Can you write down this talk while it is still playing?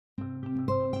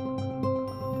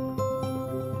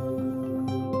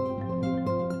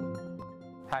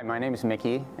Hi, my name is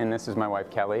Mickey, and this is my wife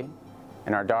Kelly,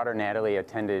 and our daughter Natalie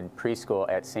attended preschool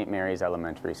at St. Mary's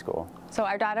Elementary School. So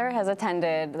our daughter has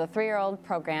attended the 3-year-old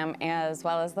program as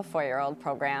well as the 4-year-old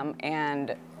program,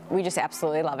 and we just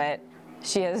absolutely love it.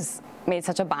 She has made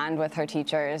such a bond with her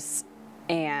teachers,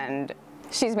 and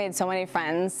she's made so many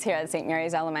friends here at St.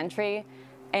 Mary's Elementary,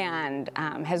 and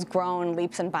has grown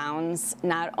leaps and bounds,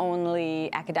 not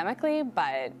only academically,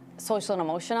 but social and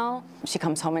emotional. She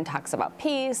comes home and talks about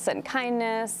peace and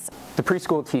kindness. The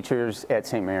preschool teachers at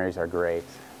St. Mary's are great.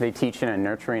 They teach in a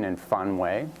nurturing and fun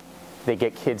way. They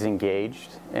get kids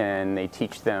engaged, and they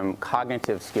teach them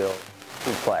cognitive skills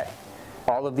through play.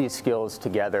 All of these skills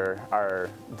together are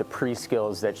the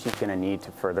pre-skills that she's going to need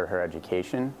to further her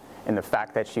education. And the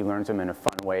fact that she learns them in a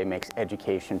fun way makes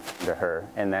education fun to her,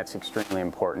 and that's extremely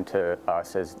important to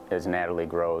us as Natalie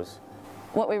grows.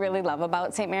 What we really love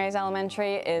about St. Mary's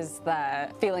Elementary is the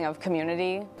feeling of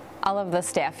community. All of the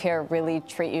staff here really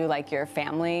treat you like your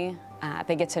family.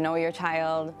 They get to know your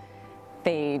child.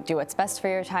 They do what's best for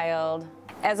your child.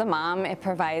 As a mom, it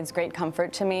provides great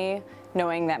comfort to me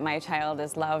knowing that my child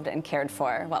is loved and cared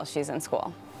for while she's in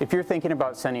school. If you're thinking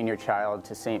about sending your child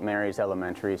to St. Mary's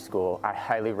Elementary School, I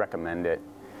highly recommend it.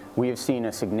 We have seen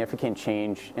a significant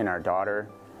change in our daughter,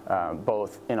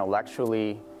 both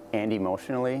intellectually and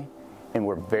emotionally, and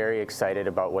we're very excited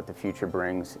about what the future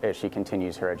brings as she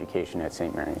continues her education at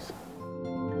St. Mary's.